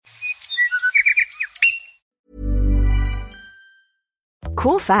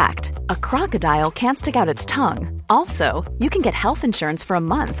Cool fact, a crocodile can't stick out its tongue. Also, you can get health insurance for a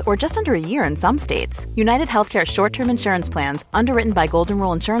month or just under a year in some states. United Healthcare short-term insurance plans, underwritten by Golden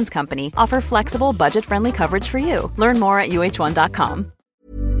Rule Insurance Company, offer flexible, budget-friendly coverage for you. Learn more at uh1.com.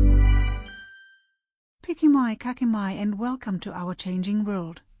 Piki mai, kake mai, and welcome to Our Changing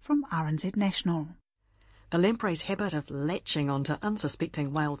World from RNZ National. The lampreys' habit of latching onto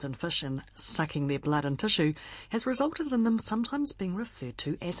unsuspecting whales and fish and sucking their blood and tissue has resulted in them sometimes being referred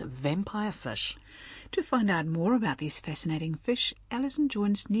to as vampire fish. To find out more about these fascinating fish, Alison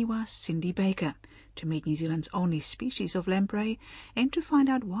joins Niwa's Cindy Baker to meet New Zealand's only species of lamprey and to find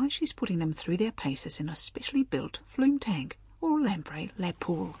out why she's putting them through their paces in a specially built flume tank or lamprey lap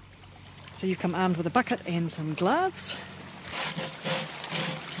pool. So you come armed with a bucket and some gloves.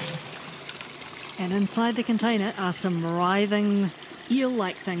 And inside the container are some writhing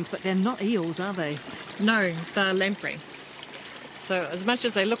eel-like things, but they're not eels, are they? No, they're lamprey. So as much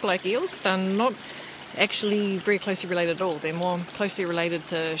as they look like eels, they're not actually very closely related at all. They're more closely related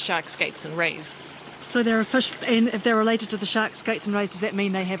to sharks, skates and rays. So they're a fish, and if they're related to the sharks, skates and rays, does that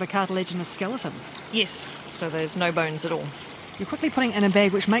mean they have a cartilaginous skeleton? Yes, so there's no bones at all. You're quickly putting it in a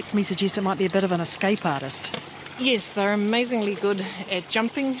bag, which makes me suggest it might be a bit of an escape artist. Yes, they're amazingly good at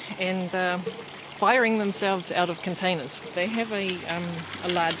jumping and firing themselves out of containers. They have a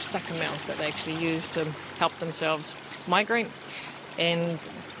large sucker mouth that they actually use to help themselves migrate, and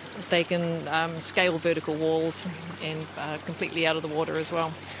they can scale vertical walls and completely out of the water as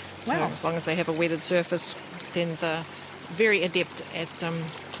well. So Wow. as long as they have a wetted surface, then they're very adept at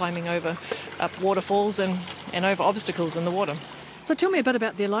climbing up waterfalls and over obstacles in the water. So tell me a bit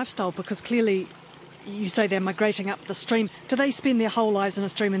about their lifestyle, because clearly you say they're migrating up the stream. Do they spend their whole lives in a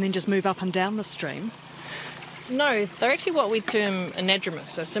stream and then just move up and down the stream? No, they're actually what we term anadromous,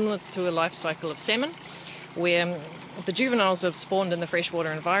 so similar to a life cycle of salmon, where the juveniles have spawned in the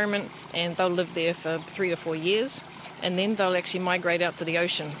freshwater environment and they'll live there for 3 to 4 years, and then they'll actually migrate out to the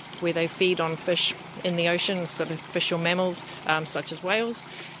ocean, where they feed on fish in the ocean, sort of fish or mammals, such as whales.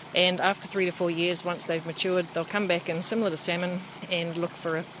 And after 3 to 4 years, once they've matured, they'll come back in, similar to salmon, and look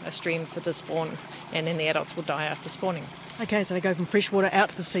for a stream to spawn, and then the adults will die after spawning. Okay, so they go from freshwater out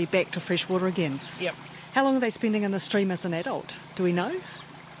to the sea, back to freshwater again. Yep. How long are they spending in the stream as an adult? Do we know?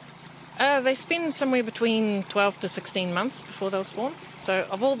 They spend somewhere between 12 to 16 months before they'll spawn. So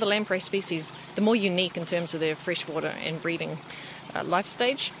of all the lamprey species, the more unique in terms of their freshwater and breeding life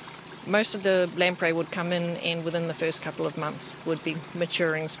stage. Most of the lamprey would come in and within the first couple of months would be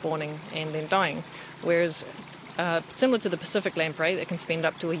maturing, spawning and then dying. Whereas similar to the Pacific lamprey that can spend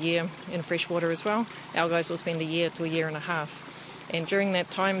up to a year in freshwater as well, our guys will spend a year to a year and a half. And during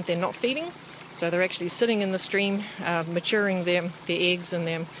that time they're not feeding, so they're actually sitting in the stream, maturing their eggs and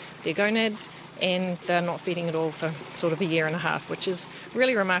their gonads, and they're not feeding at all for sort of a year and a half, which is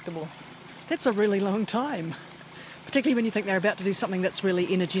really remarkable. That's a really long time, particularly when you think they're about to do something that's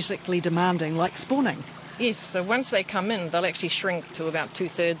really energetically demanding, like spawning. Yes, so once they come in, they'll actually shrink to about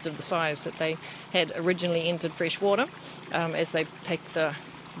 2/3 of the size that they had originally entered freshwater, as they take their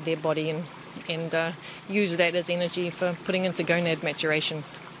body and use that as energy for putting into gonad maturation.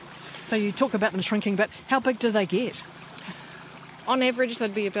 So you talk about them shrinking, but how big do they get? On average,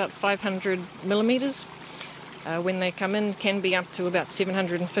 they'd be about 500 millimetres. When they come in, can be up to about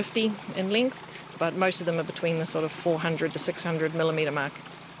 750 in length, but most of them are between the sort of 400 to 600 millimetre mark.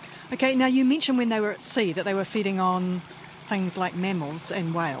 Okay, now you mentioned when they were at sea that they were feeding on things like mammals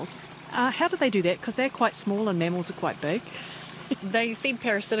and whales. How do they do that? Because they're quite small and mammals are quite big. They feed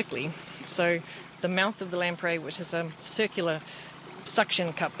parasitically, so the mouth of the lamprey, which is a circular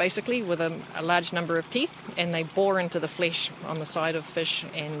suction cup basically with a large number of teeth, and they bore into the flesh on the side of fish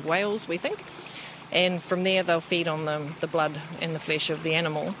and whales, we think, and from there they'll feed on the blood and the flesh of the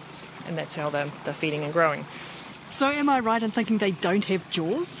animal, and that's how they're feeding and growing. So am I right in thinking they don't have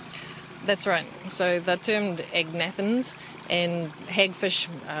jaws? That's right. So they're termed agnathans, and hagfish,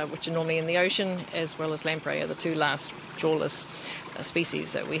 which are normally in the ocean, as well as lamprey, are the two last jawless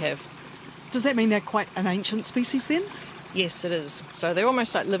species that we have. Does that mean they're quite an ancient species then? Yes, it is. So they're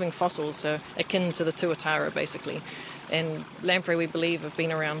almost like living fossils, so akin to the tuatara, basically. And lamprey, we believe, have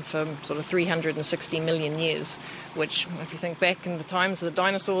been around for sort of 360 million years, which, if you think back in the times of the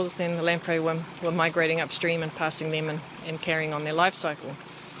dinosaurs, then the lamprey were migrating upstream and passing them and carrying on their life cycle.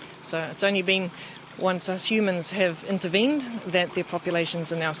 So it's only been once us humans have intervened that their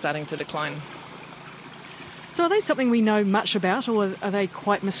populations are now starting to decline. So are they something we know much about, or are they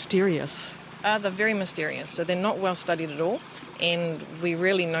quite mysterious? They're very mysterious, so they're not well studied at all, and we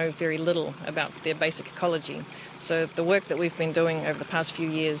really know very little about their basic ecology. So the work that we've been doing over the past few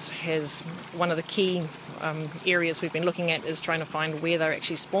years has, one of the key areas we've been looking at is trying to find where they're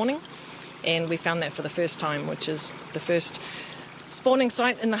actually spawning. And we found that for the first time, which is the first spawning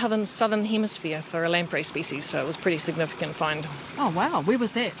site in the southern hemisphere for a lamprey species. So it was a pretty significant find. Oh, wow. Where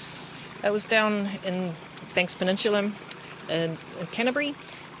was that? It was down in Banks Peninsula in Canterbury,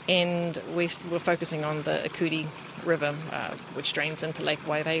 and we were focusing on the Akudi River, which drains into Lake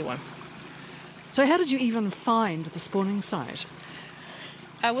Wairewa. So how did you even find the spawning site?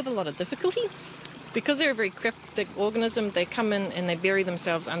 With a lot of difficulty. Because they're a very cryptic organism, they come in and they bury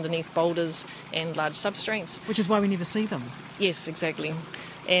themselves underneath boulders and large substrates. Which is why we never see them. Yes, exactly.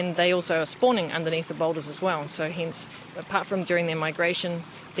 And they also are spawning underneath the boulders as well. So hence, apart from during their migration,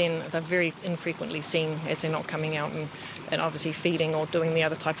 then they're very infrequently seen as they're not coming out and obviously feeding or doing the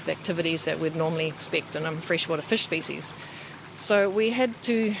other type of activities that we'd normally expect in a freshwater fish species. So we had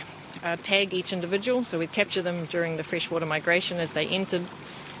to tag each individual. So we'd capture them during the freshwater migration as they entered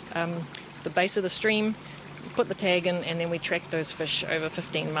the base of the stream, put the tag in, and then we tracked those fish over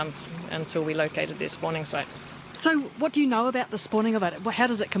 15 months until we located their spawning site. So what do you know about the spawning of it? How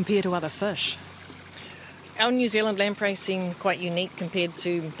does it compare to other fish? Our New Zealand lamprey seem quite unique compared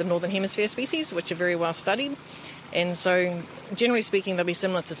to the Northern Hemisphere species, which are very well studied. And so, generally speaking, they'll be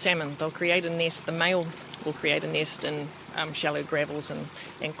similar to salmon. They'll create a nest, the male will create a nest in shallow gravels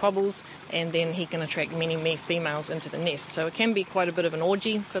and cobbles, and then he can attract many females into the nest. So it can be quite a bit of an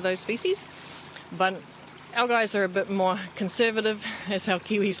orgy for those species. But our guys are a bit more conservative, as our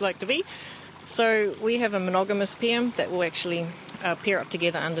Kiwis like to be. So we have a monogamous pair that will actually pair up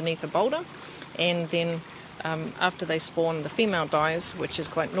together underneath a boulder, and then after they spawn, the female dies, which is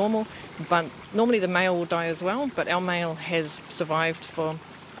quite normal, but normally the male will die as well. But our male has survived for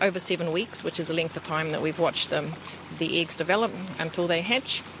over 7 weeks, which is a length of time that we've watched the eggs develop until they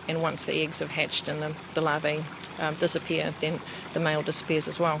hatch. And once the eggs have hatched and the larvae disappear, then the male disappears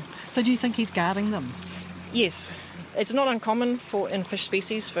as well. So do you think he's guarding them? Yes. It's not uncommon in fish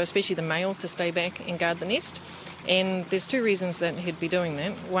species, for especially the male, to stay back and guard the nest. And there's 2 reasons that he'd be doing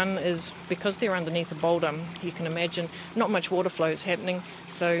that. One is because they're underneath a boulder, you can imagine not much water flow is happening.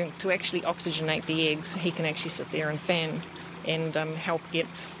 So to actually oxygenate the eggs, he can actually sit there and fan and help get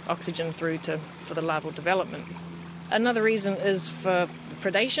oxygen through for the larval development. Another reason is for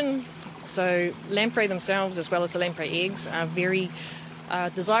predation. So lamprey themselves, as well as the lamprey eggs, are very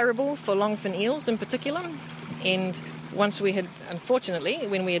desirable for longfin eels in particular. And once we had, unfortunately,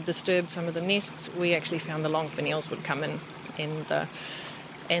 when we had disturbed some of the nests, we actually found the longfin eels would come in,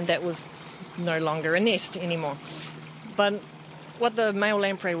 and that was no longer a nest anymore. But what the male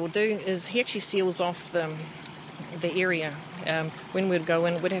lamprey will do is he actually seals off the area. When we'd go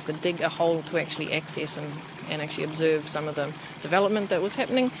in, we'd have to dig a hole to actually access and actually observe some of the development that was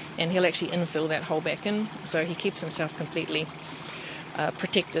happening, and he'll actually infill that hole back in, so he keeps himself completely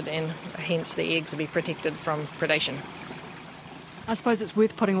protected, and hence the eggs will be protected from predation. I suppose it's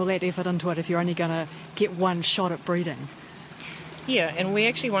worth putting all that effort into it if you're only going to get one shot at breeding. Yeah, and we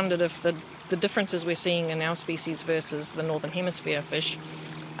actually wondered if the differences we're seeing in our species versus the Northern Hemisphere fish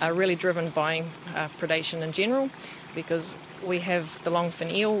are really driven by predation in general, because we have the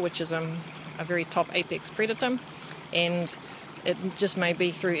longfin eel, which is a very top apex predator, and it just may be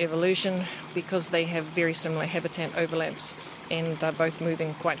through evolution, because they have very similar habitat overlaps and they're both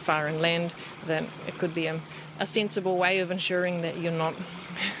moving quite far inland, that it could be a sensible way of ensuring that you're not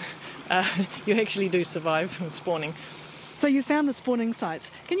you actually do survive from spawning. So you found the spawning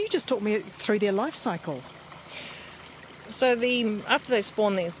sites. Can you just talk me through their life cycle? So after they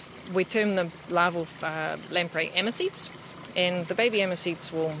spawn, we term the larval lamprey amicetes, and the baby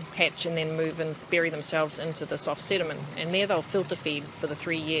amicetes will hatch and then move and bury themselves into the soft sediment, and there they'll filter feed for the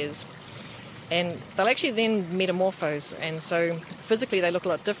 3 years. And they'll actually then metamorphose, and so physically they look a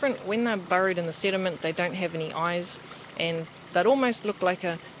lot different. When they're burrowed in the sediment, they don't have any eyes, and they'd almost look like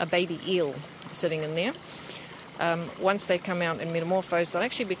a baby eel sitting in there. Once they come out and metamorphose, they'll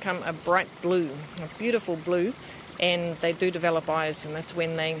actually become a bright blue, a beautiful blue, and they do develop eyes, and that's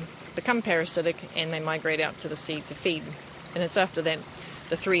when they become parasitic and they migrate out to the sea to feed. And it's after that,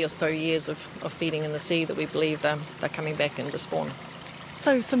 the 3 or so years of feeding in the sea, that we believe they're coming back in to spawn.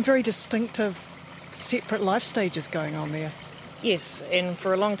 So some very distinctive, separate life stages going on there. Yes, and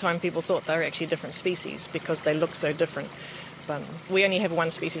for a long time people thought they were actually different species because they look so different. But we only have one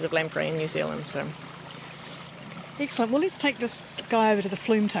species of lamprey in New Zealand, so... Excellent. Well, let's take this guy over to the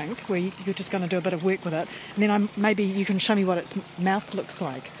flume tank where you're just going to do a bit of work with it, and then maybe you can show me what its mouth looks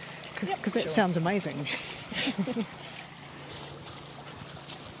like, because that sounds amazing.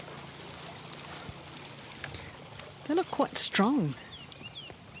 They look quite strong.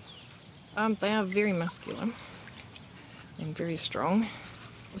 They are very muscular and very strong.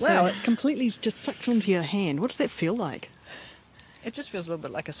 Wow, it's completely just sucked onto your hand. What does that feel like? It just feels a little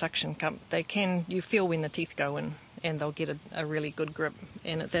bit like a suction cup. You feel when the teeth go in, and they'll get a really good grip.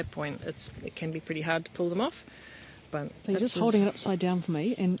 And at that point, it can be pretty hard to pull them off. But so you're just holding it upside down for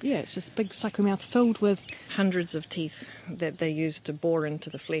me, and yeah, it's just a big sucker mouth filled with hundreds of teeth that they use to bore into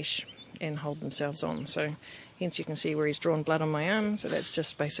the flesh and hold themselves on. So hence you can see where he's drawn blood on my arm. So that's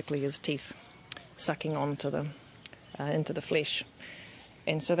just basically his teeth sucking onto into the flesh.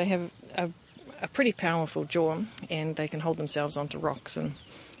 And so they have a pretty powerful jaw, and they can hold themselves onto rocks and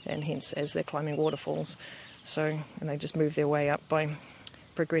hence as they're climbing waterfalls. And they just move their way up by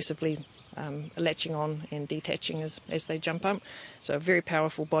progressively latching on and detaching as they jump up. So a very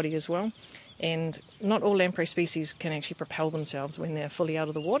powerful body as well. And not all lamprey species can actually propel themselves when they're fully out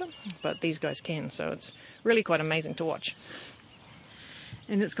of the water, but these guys can. So it's really quite amazing to watch.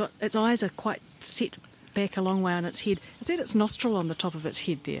 And its eyes are quite set back a long way on its head. Is that its nostril on the top of its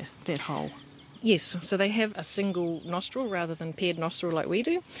head there, that hole? Yes, so they have a single nostril rather than paired nostril like we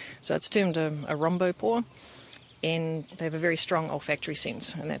do. So it's termed a rhombopore, and they have a very strong olfactory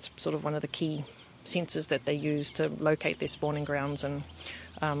sense, and that's sort of one of the key senses that they use to locate their spawning grounds and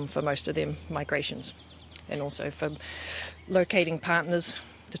for most of their migrations, and also for locating partners,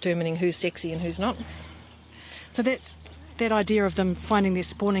 determining who's sexy and who's not. So that's that idea of them finding their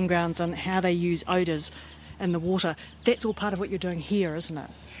spawning grounds and how they use odours in the water. That's all part of what you're doing here, isn't it?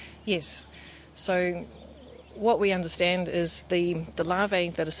 Yes. So what we understand is the larvae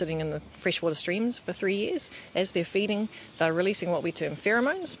that are sitting in the freshwater streams for 3 years, as they're feeding, they're releasing what we term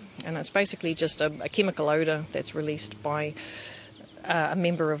pheromones, and that's basically just a chemical odour that's released by a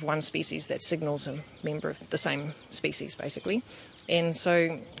member of one species that signals a member of the same species, basically. And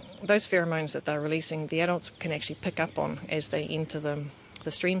so those pheromones that they're releasing, the adults can actually pick up on as they enter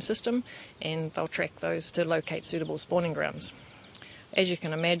the stream system, and they'll track those to locate suitable spawning grounds. As you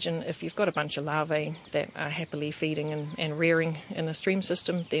can imagine, if you've got a bunch of larvae that are happily feeding and rearing in a stream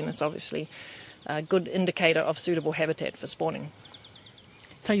system, then it's obviously a good indicator of suitable habitat for spawning.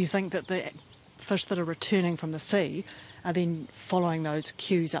 So you think that the fish that are returning from the sea are then following those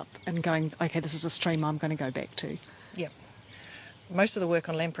cues up and going, okay, this is a stream I'm going to go back to? Yeah. Most of the work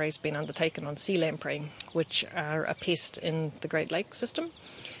on lampreys has been undertaken on sea lamprey, which are a pest in the Great Lakes system.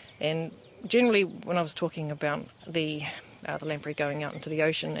 And generally, when I was talking about the lamprey going out into the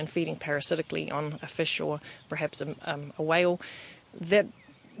ocean and feeding parasitically on a fish or perhaps a whale, that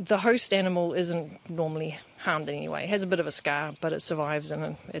the host animal isn't normally harmed in any way. It has a bit of a scar, but it survives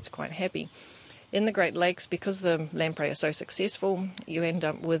and it's quite happy. In the Great Lakes, because the lamprey are so successful, you end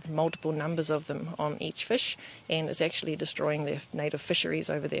up with multiple numbers of them on each fish, and it's actually destroying their native fisheries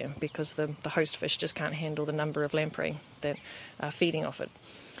over there because the host fish just can't handle the number of lamprey that are feeding off it.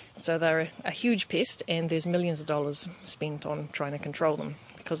 So they're a huge pest, and there's millions of dollars spent on trying to control them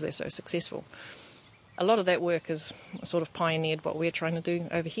because they're so successful. A lot of that work has sort of pioneered what we're trying to do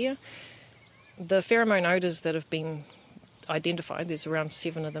over here. The pheromone odours that have been identified, there's around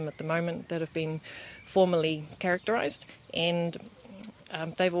 7 of them at the moment that have been formally characterised, and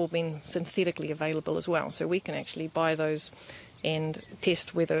they've all been synthetically available as well. So we can actually buy those and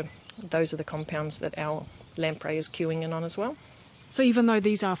test whether those are the compounds that our lamprey is cueing in on as well. So even though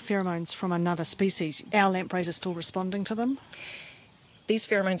these are pheromones from another species, our lampreys are still responding to them? These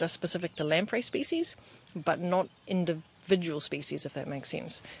pheromones are specific to lamprey species, but not individual species, if that makes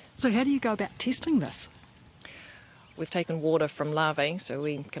sense. So how do you go about testing this? We've taken water from larvae, so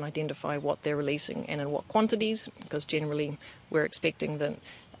we can identify what they're releasing and in what quantities, because generally we're expecting that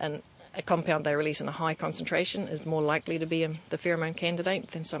a compound they release in a high concentration is more likely to be the pheromone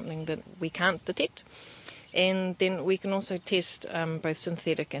candidate than something that we can't detect. And then we can also test both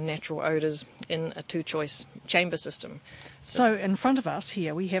synthetic and natural odours in a 2-choice chamber system. So in front of us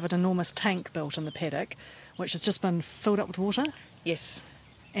here we have an enormous tank built in the paddock, which has just been filled up with water? Yes.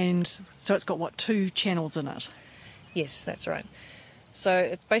 And so it's got, 2 channels in it? Yes, that's right. So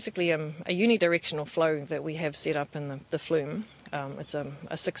it's basically a unidirectional flow that we have set up in the flume. It's a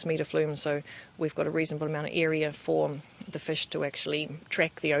 6-metre flume, so we've got a reasonable amount of area for the fish to actually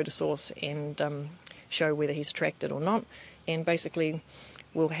track the odour source and show whether he's attracted or not. And basically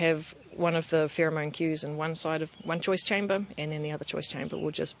we'll have one of the pheromone cues in one side of one choice chamber, and then the other choice chamber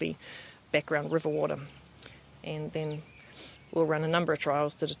will just be background river water. And then we'll run a number of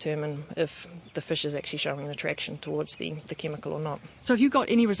trials to determine if the fish is actually showing an attraction towards the chemical or not. So have you got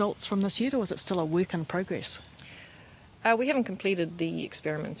any results from this yet, or is it still a work in progress? We haven't completed the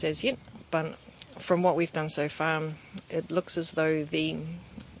experiments as yet, but from what we've done so far, it looks as though the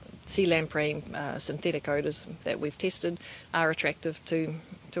sea lamprey synthetic odours that we've tested are attractive to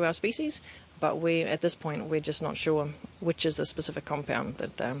our species, but at this point we're just not sure which is the specific compound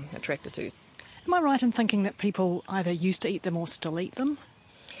that they're attracted to. Am I right in thinking that people either used to eat them or still eat them?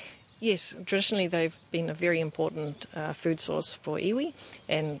 Yes, traditionally they've been a very important food source for iwi,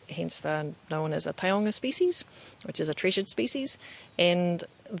 and hence they're known as a taonga species, which is a treasured species, and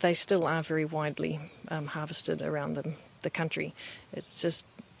they still are very widely harvested around the country. It's just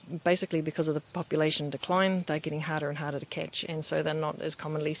basically because of the population decline, they're getting harder and harder to catch, and so they're not as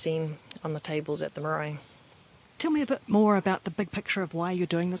commonly seen on the tables at the marae. Tell me a bit more about the big picture of why you're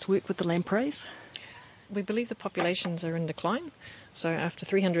doing this work with the lampreys. We believe the populations are in decline. So after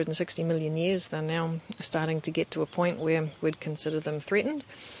 360 million years, they're now starting to get to a point where we'd consider them threatened.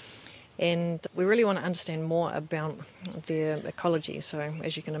 And we really want to understand more about their ecology. So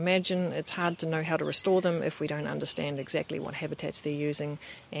as you can imagine, it's hard to know how to restore them if we don't understand exactly what habitats they're using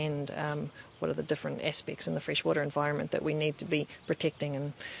and what are the different aspects in the freshwater environment that we need to be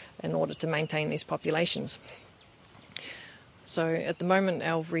protecting in order to maintain these populations. So at the moment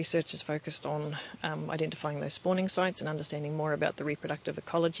our research is focused on identifying those spawning sites and understanding more about the reproductive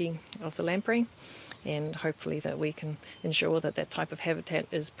ecology of the lamprey, and hopefully that we can ensure that type of habitat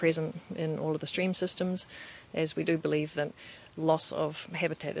is present in all of the stream systems, as we do believe that loss of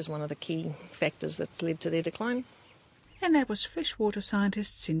habitat is one of the key factors that's led to their decline. And that was freshwater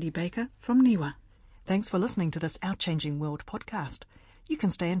scientist Cindy Baker from Niwa. Thanks for listening to this Our Changing World podcast. You can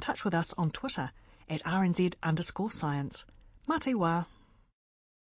stay in touch with us on Twitter at @RNZ_science. Mā te wā.